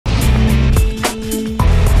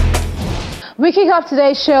We kick off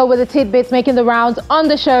today's show with the tidbits making the rounds on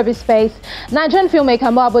the showbiz space. Nigerian filmmaker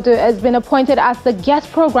Abudu has been appointed as the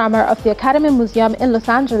guest programmer of the Academy Museum in Los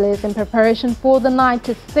Angeles in preparation for the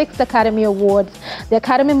 96th Academy Awards. The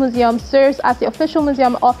Academy Museum serves as the official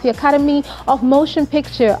museum of the Academy of Motion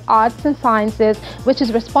Picture Arts and Sciences, which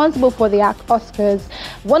is responsible for the Oscars.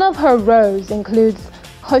 One of her roles includes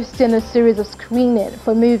hosting a series of screenings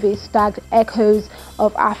for movies tagged Echoes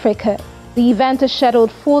of Africa. The event is scheduled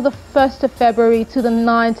for the 1st of February to the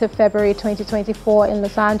 9th of February 2024 in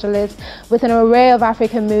Los Angeles, with an array of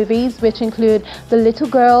African movies which include The Little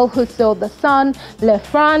Girl Who Sold the Sun, Le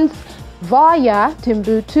France, Vaya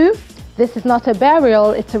Timbuktu, This Is Not a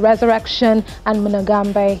Burial, It's a Resurrection, and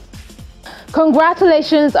Munagambe.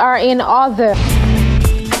 Congratulations are in order.